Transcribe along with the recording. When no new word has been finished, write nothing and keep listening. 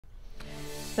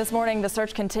This morning, the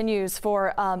search continues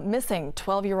for a missing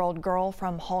 12-year-old girl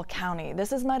from Hall County.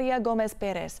 This is Maria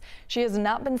Gomez-Perez. She has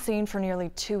not been seen for nearly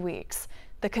 2 weeks.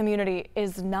 The community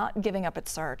is not giving up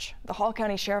its search. The Hall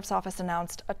County Sheriff's Office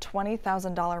announced a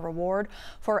 $20,000 reward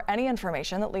for any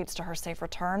information that leads to her safe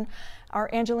return. Our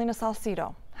Angelina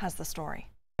Salcido has the story.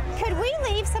 Could we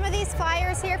leave some of these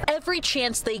flyers here? Every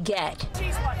chance they get.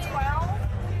 She's what,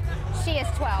 12? She is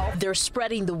 12. They're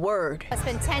spreading the word. It's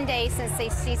been 10 days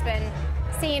since she's been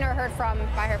seen or heard from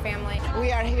by her family.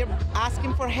 We are here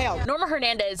asking for help. Norma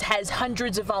Hernandez has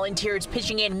hundreds of volunteers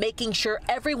pitching in, making sure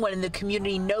everyone in the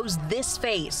community knows this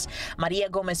face. Maria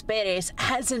Gomez-Perez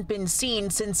hasn't been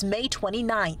seen since May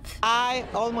 29th. I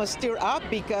almost tear up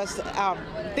because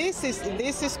this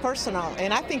is personal,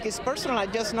 and I think it's personal,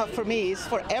 just not for me, it's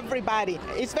for everybody.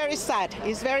 It's very sad.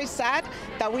 It's very sad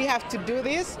that we have to do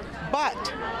this,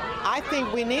 but I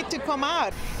think we need to come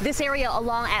out. This area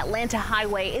along Atlanta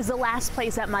Highway is the last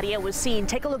place that Maria was seen.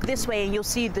 Take a look this way and you'll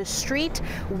see the street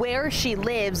where she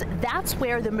lives. That's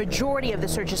where the majority of the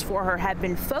searches for her have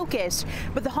been focused.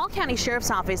 But the Hall County Sheriff's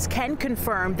Office can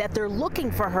confirm that they're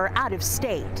looking for her out of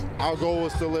state. Our goal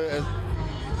is to let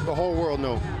the whole world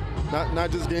know.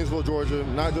 Not just Gainesville, Georgia,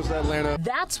 not just Atlanta.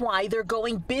 That's why they're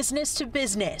going business to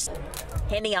business,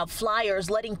 handing out flyers,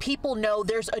 letting people know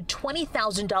there's a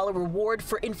 $20,000 reward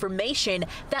for information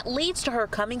that leads to her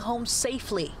coming home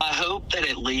safely. I hope that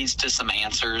it leads to some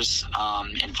answers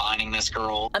in finding this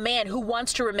girl. A man who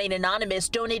wants to remain anonymous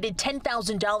donated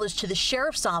 $10,000 to the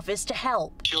sheriff's office to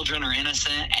help. Children are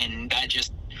innocent, and that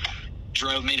just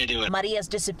drove me to do it. Maria's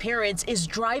disappearance is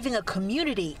driving a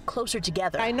community closer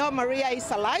together. I know Maria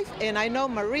is alive, and I know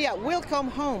Maria will come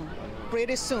home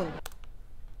pretty soon.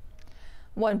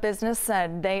 One business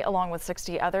said they, along with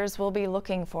 60 others, will be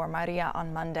looking for Maria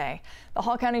on Monday. The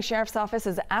Hall County Sheriff's Office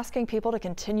is asking people to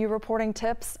continue reporting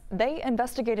tips. They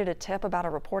investigated a tip about a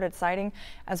reported sighting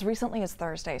as recently as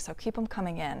Thursday, so keep them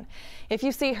coming in. If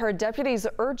you see her, deputies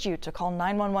urge you to call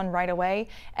 911 right away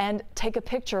and take a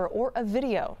picture or a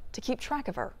video to keep track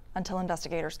of her until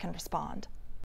investigators can respond.